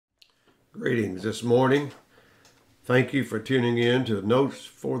Greetings this morning. Thank you for tuning in to the Notes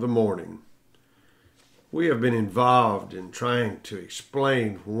for the Morning. We have been involved in trying to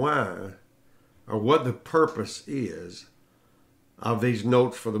explain why or what the purpose is of these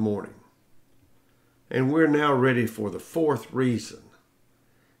Notes for the Morning. And we're now ready for the fourth reason,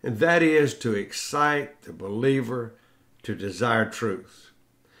 and that is to excite the believer to desire truth.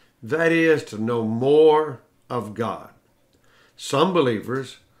 That is to know more of God. Some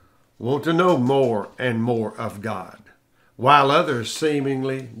believers want to know more and more of God, while others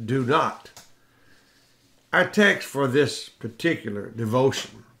seemingly do not. Our text for this particular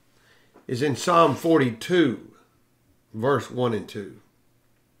devotion is in Psalm 42, verse 1 and 2.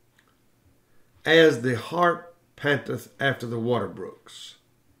 As the hart panteth after the water brooks,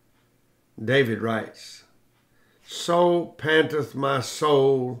 David writes, so panteth my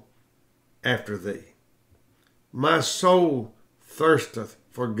soul after thee. My soul thirsteth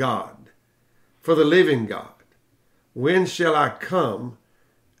for God, for the living God. When shall I come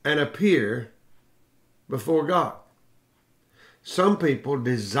and appear before God? Some people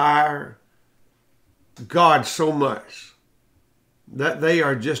desire God so much that they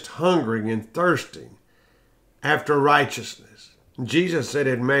are just hungering and thirsting after righteousness. Jesus said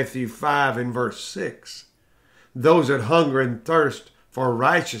in Matthew 5 and verse 6, those that hunger and thirst for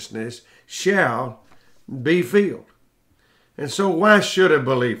righteousness shall be filled. And so why should a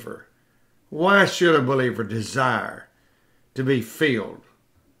believer desire to be filled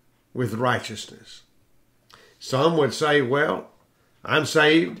with righteousness? Some would say, well, I'm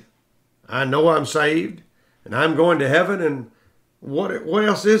saved. I know I'm saved, and I'm going to heaven, and what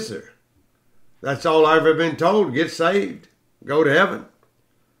else is there? That's all I've ever been told, get saved, go to heaven.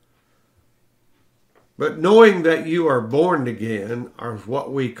 But knowing that you are born again, or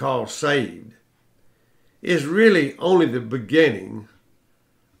what we call saved, is really only the beginning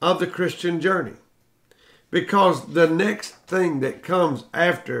of the Christian journey. Because the next thing that comes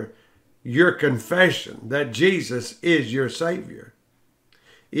after your confession that Jesus is your Savior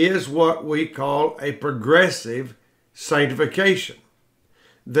is what we call a progressive sanctification.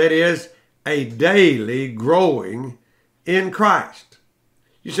 That is a daily growing in Christ.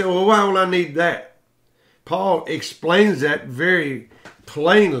 You say, well, why will I need that? Paul explains that very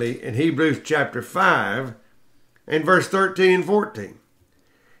plainly in Hebrews chapter 5 and verse 13 and 14.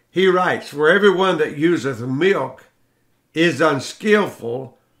 He writes, for everyone that useth milk is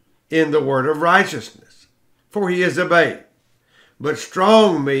unskillful in the word of righteousness, for he is a babe. But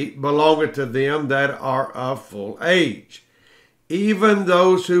strong meat belongeth to them that are of full age, even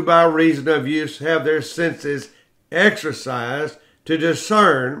those who by reason of use have their senses exercised to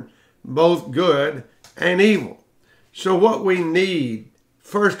discern both good and evil. So what we need,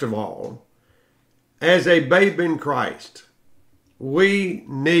 first of all, as a babe in Christ, we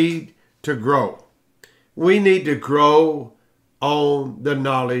need to grow. We need to grow on the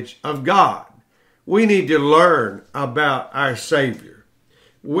knowledge of God. We need to learn about our Savior.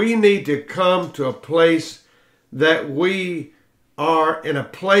 We need to come to a place that we are in a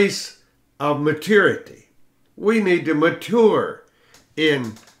place of maturity. We need to mature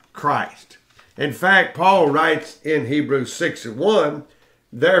in Christ. In fact, Paul writes in Hebrews 6 and 1,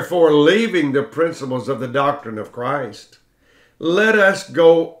 therefore, leaving the principles of the doctrine of Christ, let us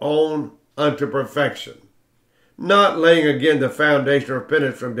go on unto perfection, not laying again the foundation of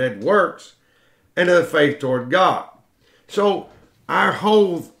repentance from dead works and of the faith toward God. So our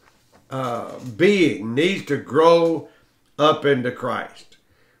whole being needs to grow up into Christ.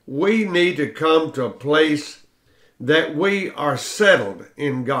 We need to come to a place that we are settled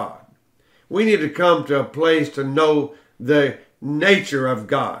in God. We need to come to a place to know the nature of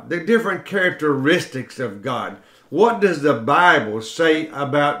God, the different characteristics of God. What does the Bible say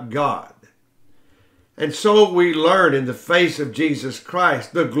about God? And so we learn in the face of Jesus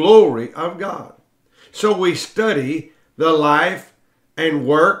Christ the glory of God. So we study the life and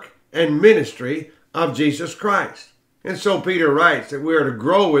work and ministry of Jesus Christ. And so Peter writes that we are to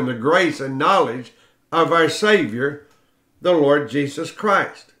grow in the grace and knowledge of our Savior, the Lord Jesus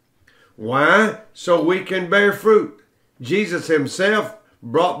Christ. Why? So we can bear fruit. Jesus himself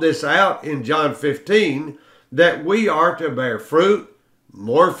brought this out in John 15, that we are to bear fruit,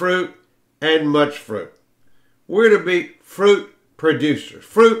 more fruit, and much fruit. We're to be fruit producers,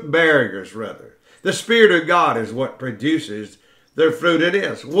 fruit bearers rather. The Spirit of God is what produces the fruit it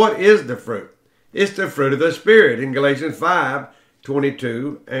is. What is the fruit? It's the fruit of the Spirit in Galatians 5,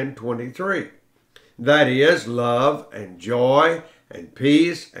 22 and 23. That is love and joy and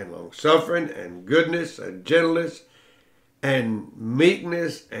peace and long-suffering and goodness and gentleness and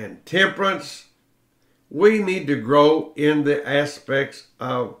meekness and temperance. We need to grow in the aspects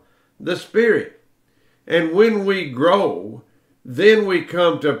of the Spirit. And when we grow, then we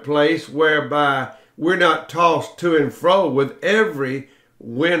come to a place whereby we're not tossed to and fro with every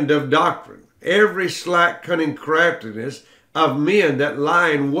wind of doctrine, every slack cunning craftiness of men that lie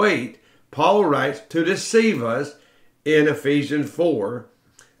in wait, Paul writes, to deceive us in Ephesians 4.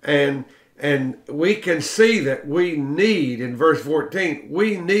 And we can see that we need, in verse 14,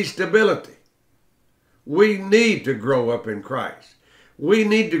 we need stability. We need to grow up in Christ. We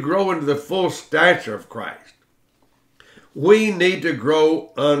need to grow into the full stature of Christ. We need to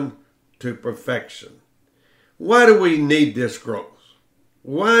grow unto perfection. Why do we need this growth?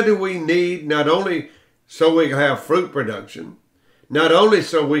 Why do we need, not only so we can have fruit production, not only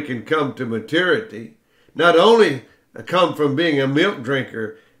so we can come to maturity, not only come from being a milk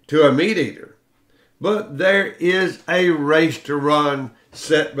drinker to a meat eater, but there is a race to run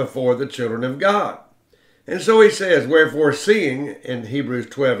set before the children of God. And so he says, wherefore seeing, in Hebrews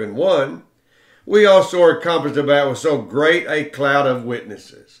 12:1, we also are compassed about with so great a cloud of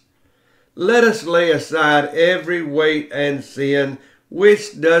witnesses. Let us lay aside every weight and sin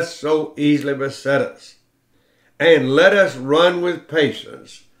which does so easily beset us, and let us run with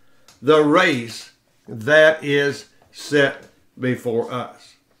patience the race that is set before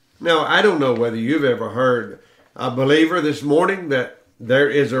us. Now, I don't know whether you've ever heard a believer this morning that there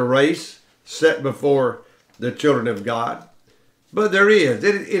is a race set before the children of God, but there is.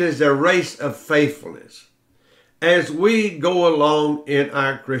 It is a race of faithfulness. As we go along in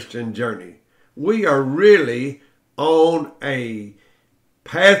our Christian journey, we are really on a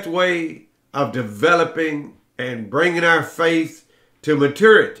pathway of developing and bringing our faith to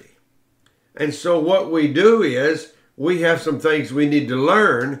maturity. And so what we do is we have some things we need to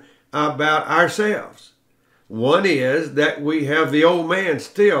learn about ourselves. One is that we have the old man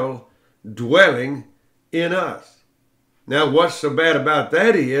still dwelling in us. Now, what's so bad about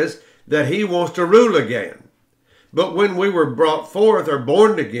that is that he wants to rule again. But when we were brought forth or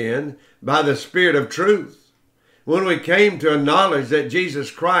born again by the Spirit of truth, when we came to a knowledge that Jesus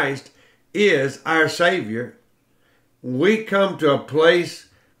Christ is our Savior, we come to a place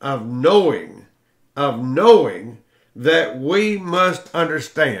of knowing that we must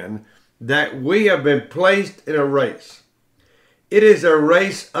understand that we have been placed in a race. It is a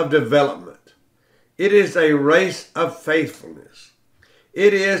race of development. It is a race of faithfulness.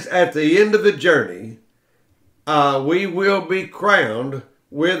 It is at the end of the journey, we will be crowned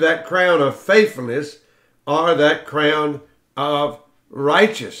with that crown of faithfulness or that crown of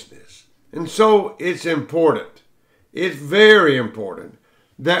righteousness. And so it's important. It's very important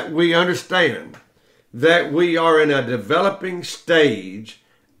that we understand that we are in a developing stage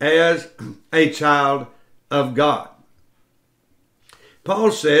as a child of God.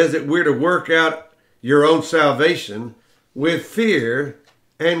 Paul says that we're to work out your own salvation with fear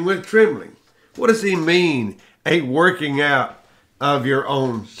and with trembling. What does he mean, a working out of your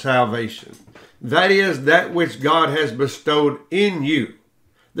own salvation? That is that which God has bestowed in you,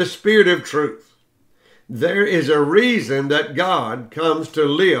 the Spirit of truth. There is a reason that God comes to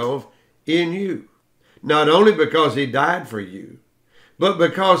live in you, not only because he died for you, but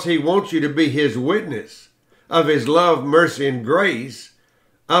because he wants you to be his witness of his love, mercy, and grace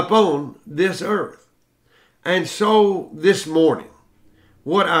upon this earth. And so this morning,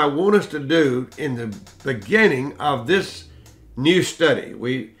 what I want us to do in the beginning of this new study,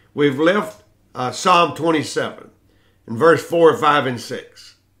 we've left Psalm 27 in verse 4, 5, and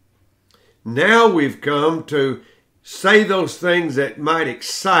 6. Now we've come to say those things that might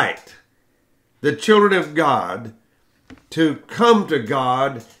excite the children of God to come to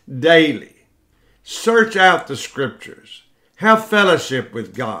God daily. Search out the scriptures. Have fellowship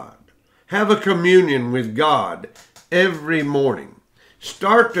with God. Have a communion with God every morning.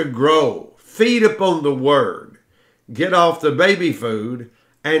 Start to grow. Feed upon the Word. Get off the baby food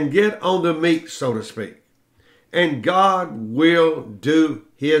and get on the meat, so to speak. And God will do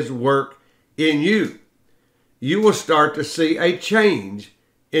his work in you. You will start to see a change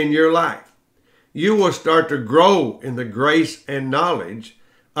in your life. You will start to grow in the grace and knowledge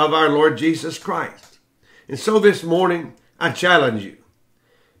of our Lord Jesus Christ. And so this morning, I challenge you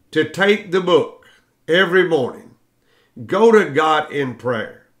to take the book every morning, go to God in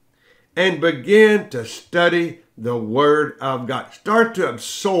prayer, and begin to study the Word of God. Start to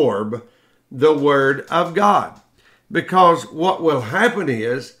absorb the Word of God, because what will happen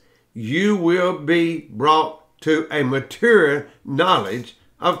is you will be brought to a mature knowledge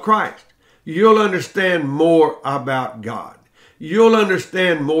of Christ. You'll understand more about God. You'll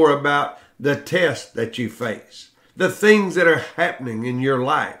understand more about the tests that you face, the things that are happening in your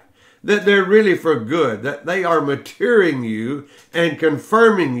life, that they're really for good, that they are maturing you and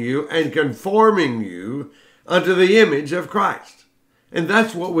confirming you and conforming you unto the image of Christ. And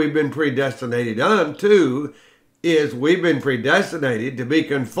that's what we've been predestinated unto, is we've been predestinated to be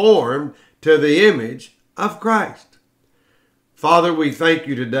conformed to the image of Christ. Father, we thank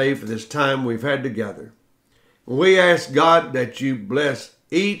you today for this time we've had together. We ask, God, that you bless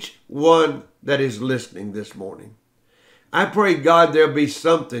each one that is listening this morning. I pray, God, there'll be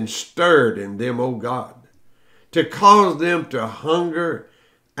something stirred in them, oh God, to cause them to hunger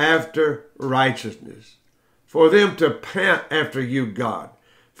after righteousness, for them to pant after you, God,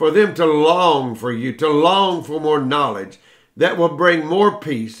 for them to long for you, to long for more knowledge that will bring more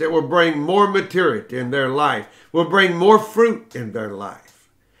peace, that will bring more maturity in their life, will bring more fruit in their life.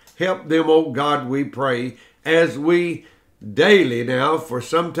 Help them, oh God, we pray, as we daily now, for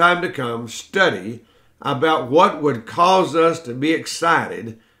some time to come, study about what would cause us to be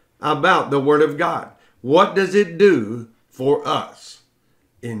excited about the Word of God. What does it do for us?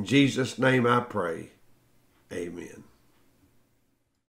 In Jesus' name I pray. Amen.